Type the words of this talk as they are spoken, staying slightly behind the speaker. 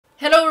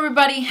Hello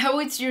everybody, how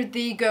is your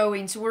day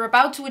going? So we're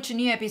about to watch a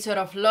new episode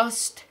of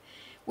Lost.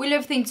 We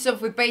left things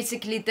off with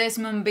basically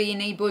Desmond being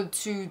able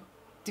to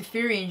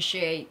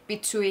differentiate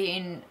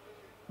between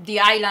the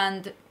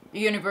island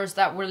universe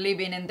that we're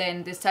living and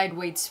then the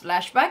sideways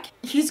flashback.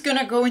 He's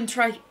gonna go and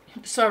try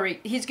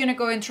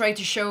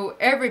to show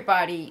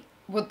everybody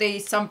what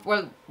they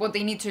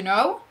need to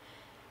know,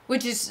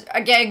 which is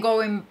again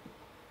going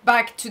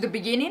back to the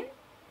beginning,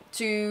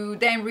 to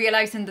then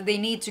realizing that they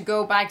need to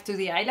go back to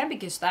the island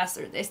because that's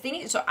their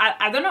destiny. So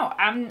I don't know.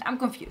 I'm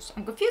confused.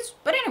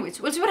 But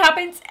anyways, we'll see what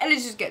happens and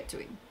let's just get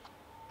to it.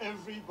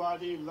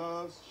 Everybody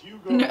loves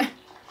Hugo.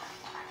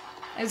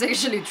 It's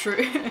actually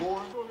true.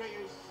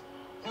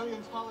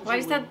 Why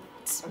is that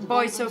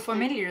boy so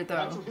familiar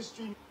though?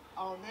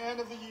 Our man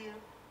of the year,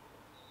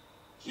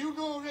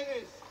 Hugo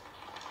Reyes.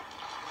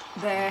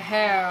 The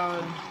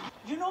hell.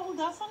 You know who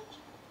doesn't?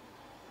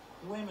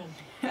 Women.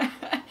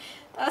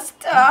 That's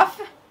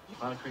tough.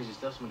 A lot of crazy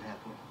stuff's been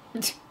happening.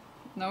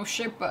 No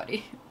shit,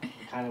 buddy. I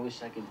kind of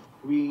wish I could.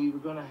 We were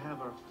gonna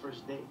have our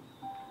first date.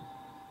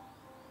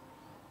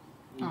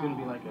 It was gonna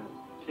be like a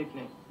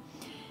picnic.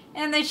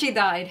 And then she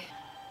died.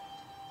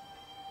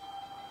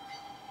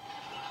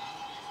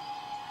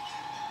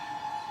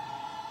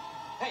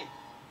 Hey!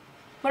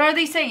 What are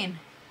they saying?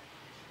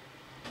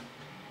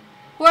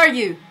 Who are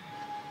you?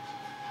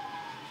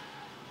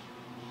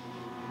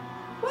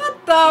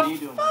 What the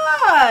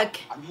fuck?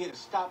 I'm here to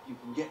stop you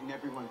from getting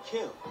everyone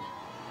killed.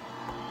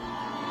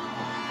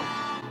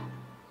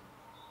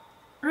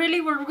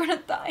 Really? We're gonna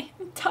die?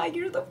 I'm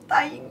tired of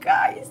dying,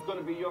 guys. It's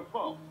gonna be your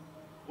fault.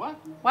 What?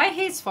 Why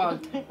his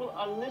fault? People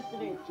are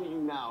listening to you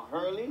now,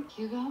 Hurley.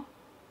 Hugo?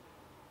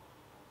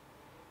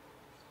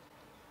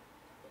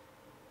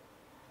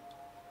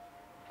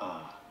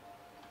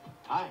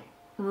 Hi.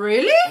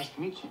 Really? Nice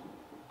to meet you.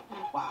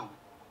 Wow.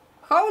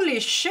 Holy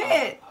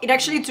shit! It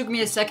actually took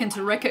me a second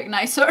to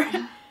recognize her.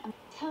 I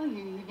tell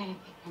you, you're gonna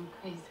think I'm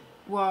crazy.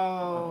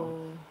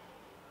 Whoa.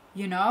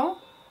 You know?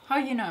 How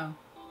you know?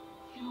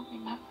 You don't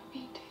remember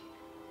me, do you?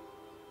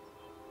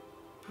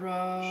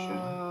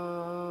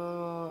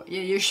 Bro.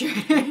 Yeah, you should.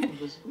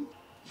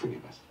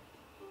 Forgive us.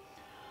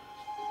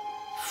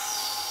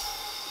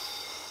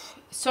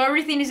 So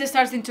everything is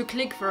starting to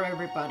click for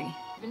everybody.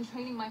 I've been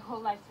training my whole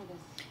life for this.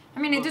 I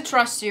mean, I do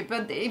trust you,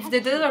 but if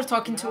the dead are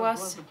talking to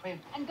us...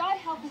 And God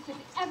help us if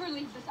it ever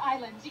leaves this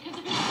island, because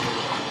if it...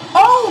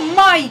 Oh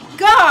my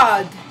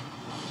god!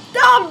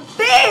 Dumb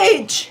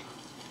bitch!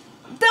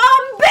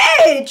 Dumb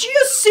bitch!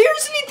 You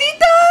seriously did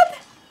that?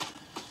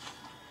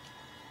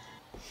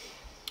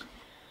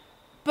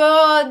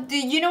 But,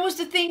 you know what's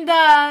the thing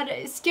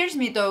that scares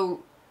me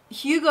though?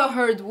 Hugo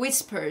heard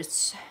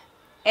whispers.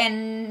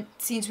 And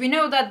since we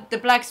know that the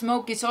black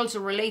smoke is also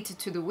related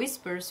to the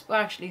whispers,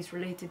 well, actually it's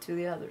related to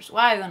the others.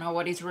 Well, I don't know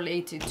what it's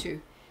related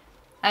to.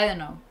 I don't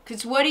know.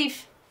 Because what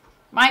if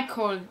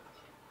Michael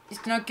is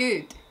not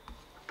good?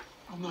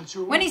 I'm not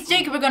sure. When is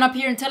Jacob gonna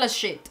appear and tell us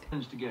shit?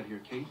 To get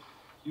here, Kate.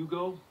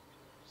 Hugo,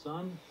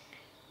 son,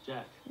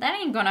 Jack. That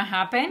ain't gonna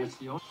happen. That's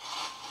the only...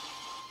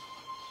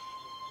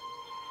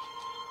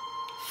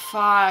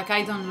 Fuck,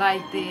 I don't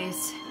like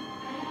this.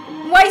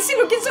 Why is he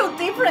looking so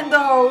different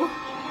though?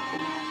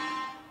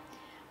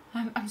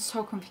 I'm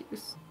so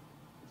confused.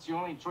 It's the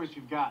only choice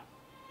we've got.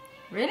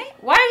 Really?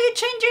 Why are you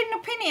changing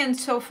opinion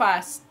so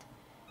fast?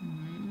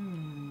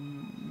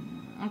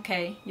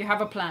 Okay, you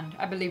have a plan.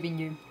 I believe in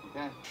you.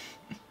 Okay.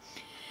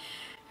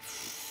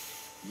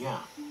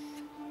 Yeah.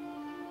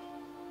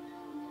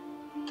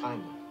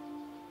 Kinda.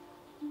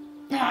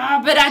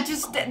 But I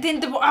just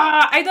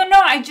I don't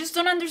know. I just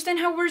don't understand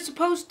how we're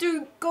supposed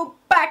to go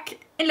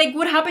back. And like,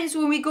 what happens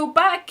when we go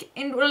back?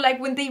 And like,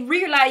 when they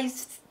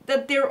realize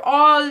that they're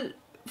all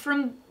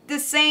from the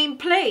same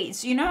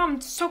place, you know? I'm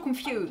so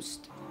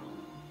confused.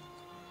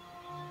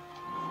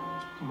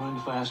 Mind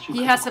if I ask you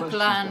He has a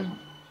plan.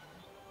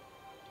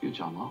 You,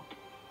 John Locke.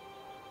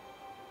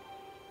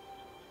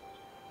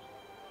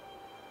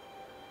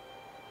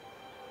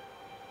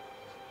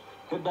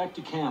 Head back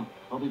to camp.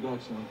 I'll be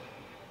back soon.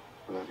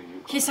 Whatever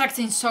you call He's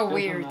acting so Desmond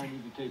weird. and I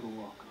need to take a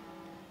walk.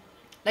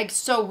 Like,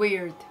 so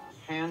weird.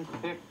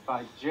 Handpicked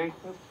by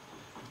Jacob.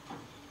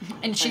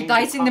 And she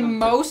dies in the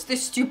most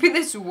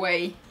stupidest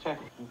way. Check.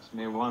 Makes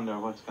me wonder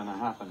what's gonna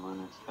happen when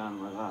it's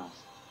done with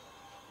us.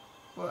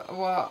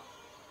 Well,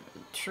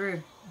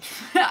 true.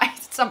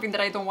 It's something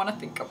that I don't want to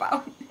think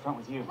about. What's wrong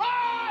with you?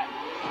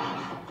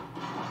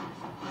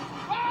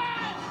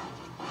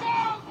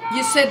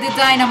 You set the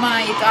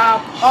dynamite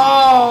up.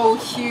 Oh,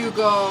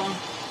 Hugo.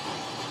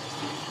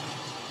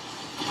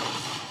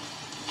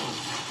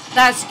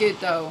 That's good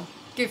though.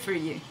 Good for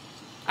you.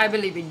 I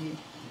believe in you.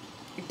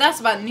 If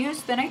that's bad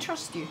news, then I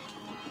trust you.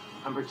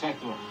 I'm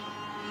protecting it.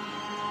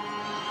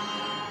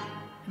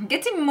 I'm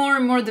getting more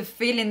and more the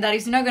feeling that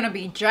it's not gonna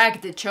be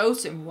Jack the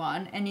chosen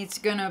one, and it's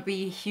gonna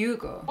be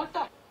Hugo. What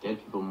the? Dead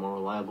people more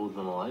reliable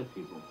than alive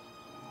people.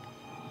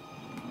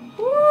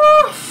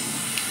 Woo!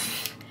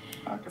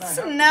 How can I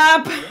help?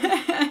 Snap!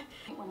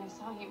 When I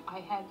saw you, I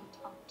had to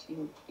talk to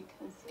you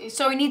because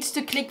So it needs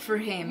to click for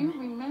you him.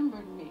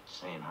 remembered me.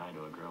 Saying hi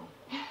to a girl.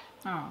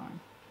 Oh.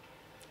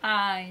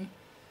 Hi.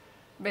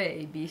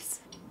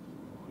 Babies.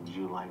 Would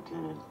you like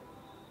to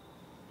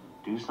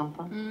do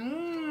something?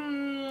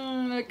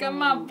 Look at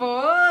my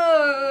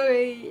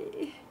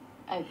boy.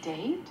 A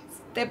date?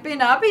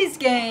 Stepping up his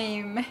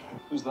game.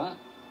 Who's that?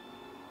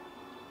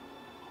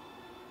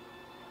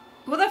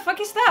 Who the fuck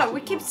is that?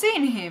 We keep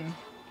seeing him.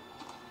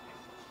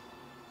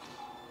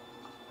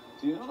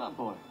 Do you know that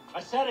boy? I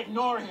said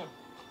ignore him.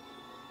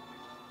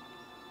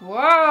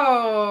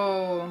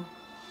 Whoa.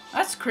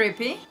 That's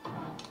creepy.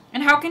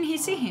 And how can he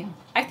see him?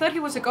 I thought he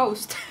was a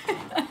ghost. Where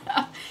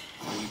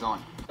are you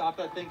going? Stop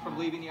that thing from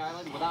leaving the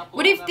island without...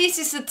 What if this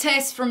is a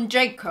test from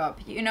Jacob?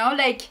 You know,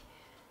 like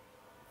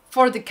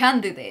for the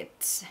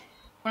candidates.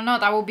 Well, no,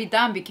 that would be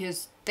done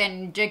because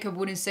then Jacob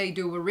wouldn't say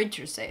do what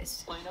Richard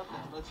says.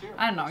 Let's hear it.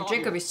 I don't know. It's all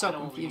Jacob yours. is so I know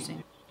what we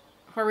confusing.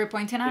 Who are we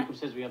pointing at? Jacob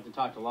says we have to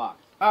talk to Locke.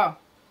 Oh.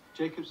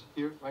 Jacob's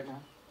here right now.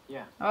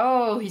 Yeah.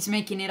 Oh, he's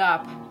making it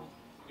up. You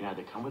can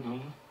either come with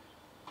me,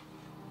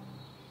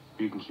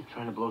 or you can keep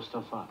trying to blow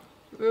stuff up.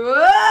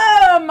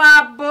 Whoa,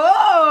 my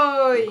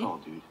boy! Good call,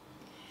 dude.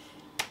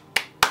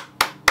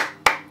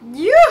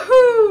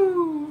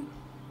 Yoo-hoo!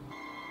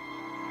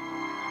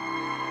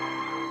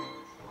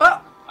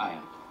 Oh! I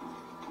am.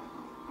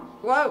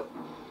 Whoa!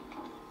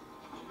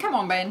 Come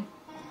on, Ben.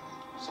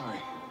 Sorry.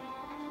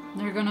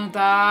 They're gonna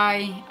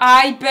die.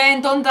 Aye,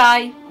 Ben, don't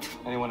die.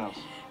 Anyone else?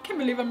 Can't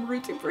believe I'm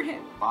rooting for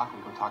him. Locke,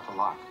 we go talk to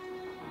Locke.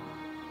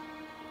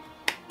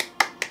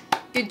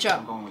 Good I'm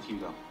job. going with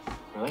Hugo.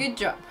 Really? Good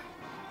job.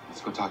 Let's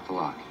go talk to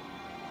Locke.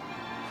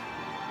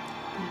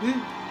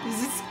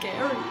 This is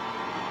scary.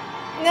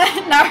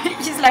 Now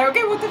he's like,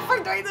 okay, what the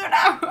fuck do I do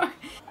now? How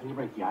do you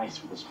break the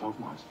ice with a smoke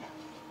monster?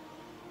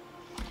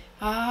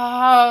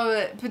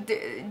 Oh, but do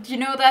you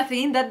know that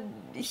thing that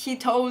he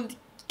told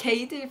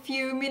Kate a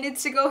few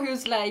minutes ago? He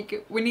was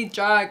like, we need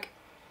Jack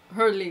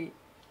Hurley,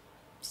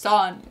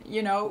 son,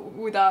 you know,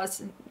 with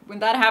us. When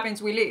that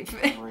happens, we leave.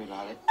 Don't worry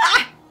about it.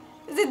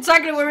 That's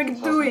exactly what we're He's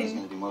doing.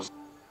 gonna do most,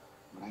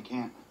 but I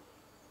can't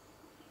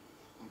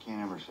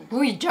ever say.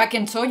 Ooh, Jack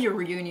and Sawyer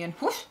reunion.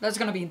 Whew, that's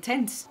gonna be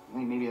intense. I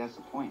think maybe that's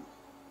the point.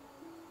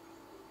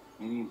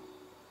 Maybe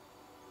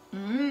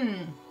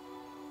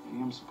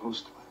I'm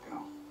supposed to let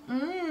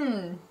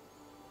go.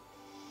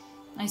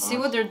 I see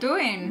what they're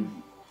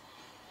doing.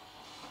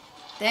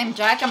 Damn,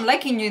 Jack, I'm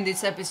liking you in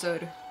this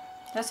episode.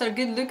 That's a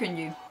good look on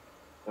you.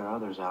 There are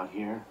others out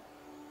here,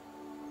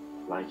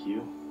 like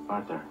you,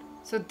 aren't there?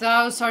 So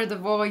those are the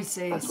That's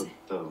voices. what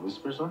the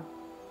whispers are?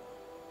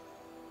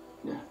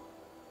 Yeah.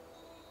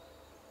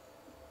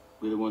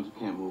 We're the ones who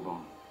can't move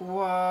on.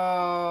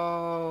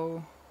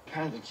 Whoa.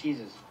 Kinds of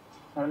cheeses.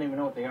 I don't even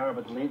know what they are,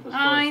 but the label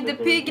Aye, the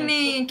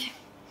picnic.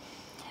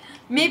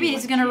 Maybe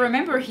he's gonna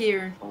remember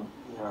here.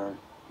 We are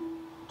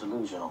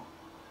delusional.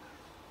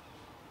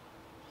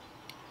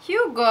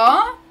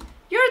 Hugo,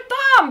 you're a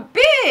dumb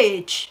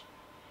bitch.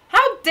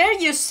 How dare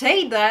you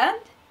say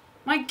that?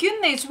 My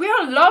goodness, we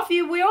all love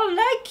you, we all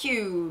like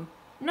you.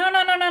 No.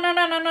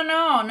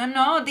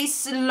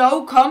 This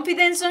low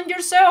confidence on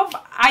yourself,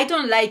 I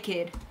don't like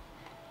it.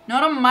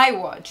 Not on my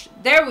watch.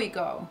 There we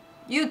go.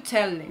 You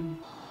tell him.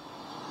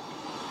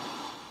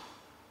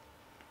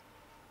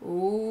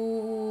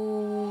 Ooh.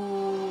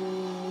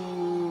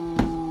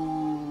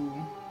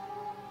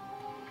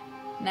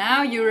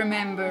 Now you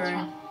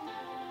remember.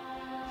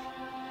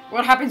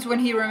 What happens when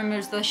he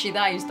remembers that she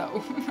dies,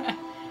 though?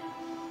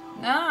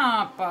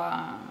 Nah,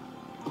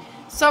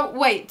 so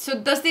wait, so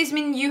does this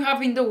mean you have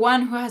been the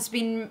one who has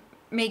been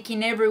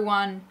making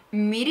everyone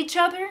meet each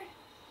other?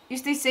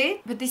 Is this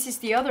it? But this is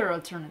the other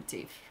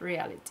alternative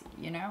reality,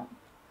 you know?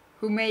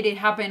 Who made it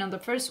happen on the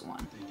first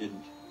one? They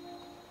didn't.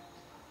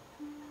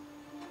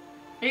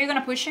 Are you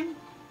gonna push him?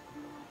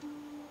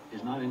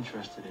 He's not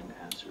interested in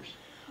answers.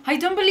 I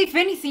don't believe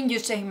anything you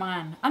say,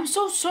 man. I'm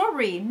so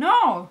sorry.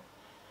 No.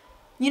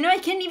 You know, I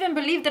can't even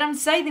believe that I'm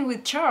siding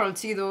with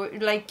Charles, either.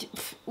 Like,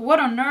 pff, what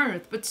on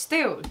earth? But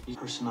still. No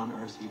person on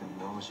earth even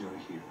knows you're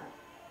here.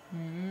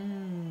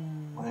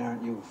 Why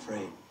aren't you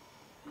afraid?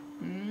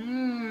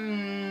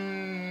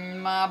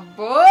 My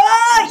boy.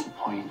 What's the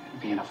point in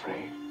being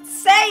afraid?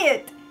 Say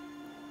it.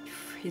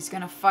 He's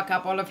gonna fuck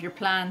up all of your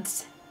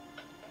plans.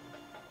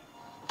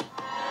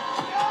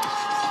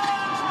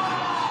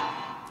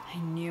 I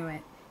knew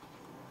it.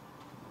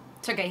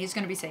 It's okay, he's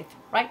gonna be safe,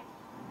 right?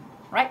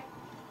 Right?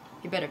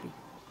 He better be.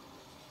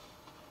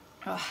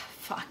 Oh,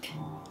 fuck.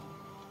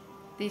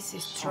 This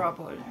is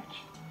trouble.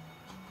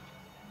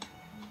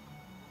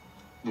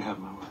 You have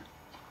my word.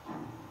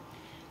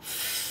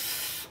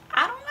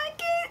 I don't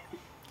like it.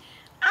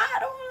 I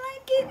don't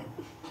like it.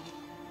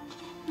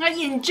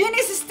 And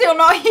Jenny's is still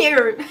not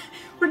here.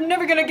 We're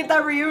never gonna get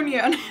that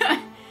reunion.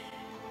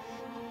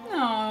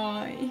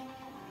 Aw.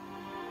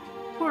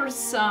 Poor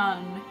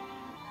son.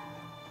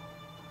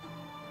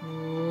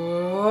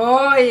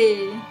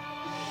 Oi.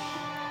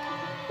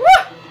 Woo!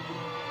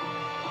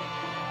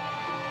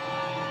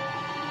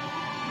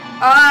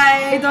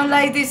 I don't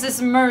like this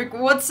smirk.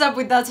 What's up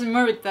with that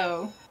smirk,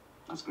 though?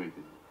 That's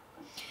creepy.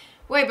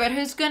 Wait, but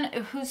who's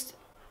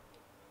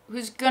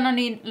gonna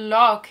need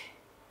Locke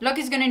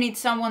Loki's gonna need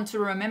someone to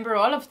remember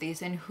all of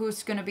this, and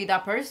who's gonna be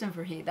that person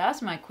for him? That's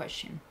my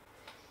question.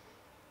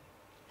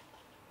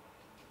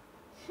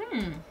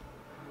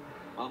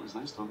 Well, it was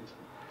nice talking to you.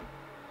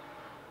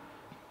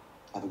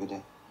 Have a good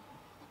day.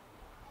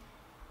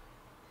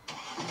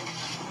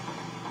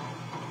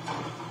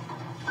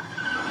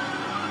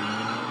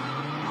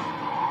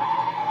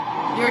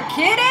 You're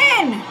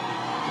kidding!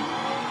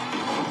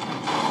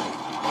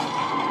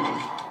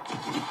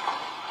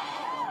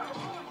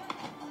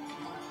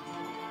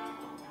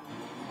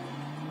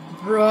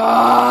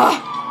 Bruh!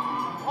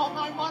 Call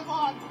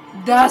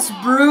 911. That's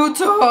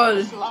brutal!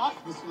 Miss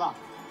Locke? Miss Locke,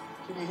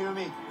 can you hear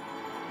me?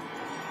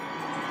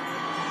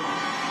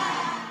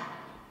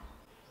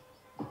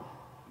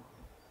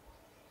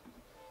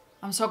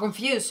 I'm so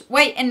confused.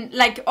 Wait, and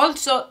like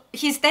also,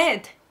 he's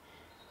dead.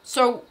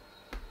 So,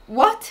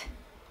 what?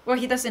 Well,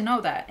 he doesn't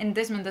know that, and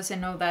Desmond doesn't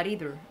know that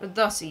either, or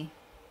does he?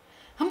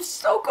 I'm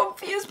so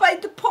confused by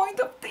the point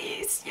of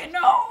this, you know?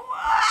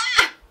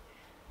 Ah!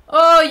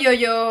 Oh, yo,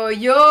 yo,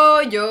 yo,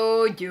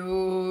 yo,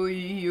 yo,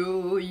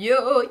 yo,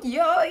 yo,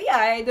 yo,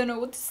 I don't know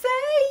what to say.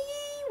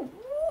 Woohoo.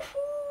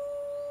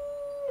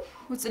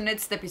 What's the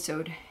next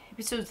episode?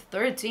 Episode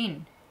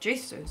 13.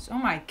 Jesus, oh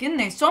my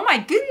goodness,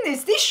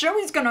 this show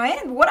is gonna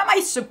end. What am I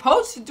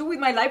supposed to do with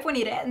my life when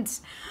it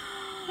ends?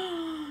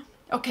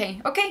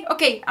 Okay, I'm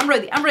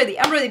ready,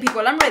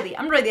 people, I'm ready.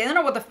 I don't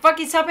know what the fuck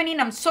is happening,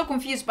 I'm so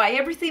confused by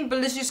everything,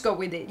 but let's just go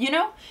with it, you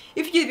know?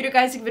 If you did the video,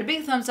 guys, give it a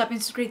big thumbs up and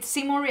subscribe to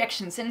see more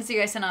reactions, and see you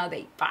guys another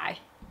day. Bye.